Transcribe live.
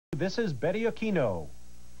This is Betty Okino.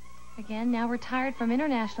 Again, now retired from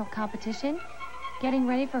international competition, getting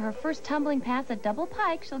ready for her first tumbling pass, a double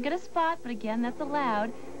pike. She'll get a spot, but again, that's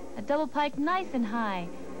allowed. A double pike nice and high.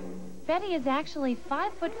 Betty is actually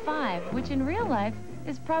 5'5", which in real life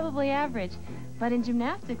is probably average. But in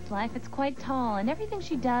gymnastics life, it's quite tall, and everything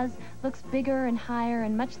she does looks bigger and higher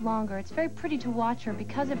and much longer. It's very pretty to watch her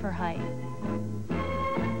because of her height.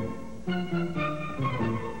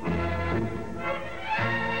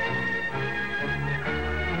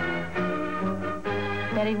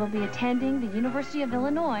 Betty will be attending the University of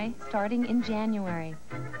Illinois starting in January.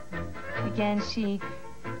 Again, she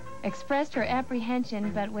expressed her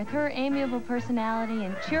apprehension, but with her amiable personality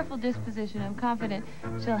and cheerful disposition, I'm confident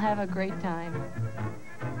she'll have a great time.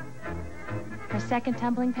 Her second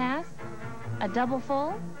tumbling pass, a double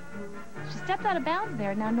full. She stepped out of bounds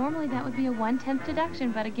there. Now, normally that would be a 1/10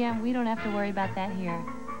 deduction, but again, we don't have to worry about that here.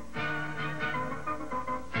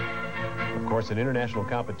 Of course, in international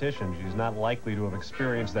competition, she's not likely to have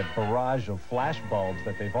experienced that barrage of flash bulbs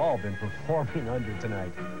that they've all been performing under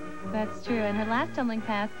tonight. That's true. And her last tumbling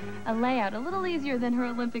pass, a layout, a little easier than her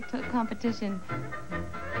Olympic competition.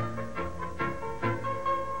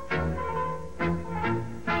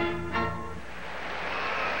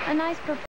 A nice performance.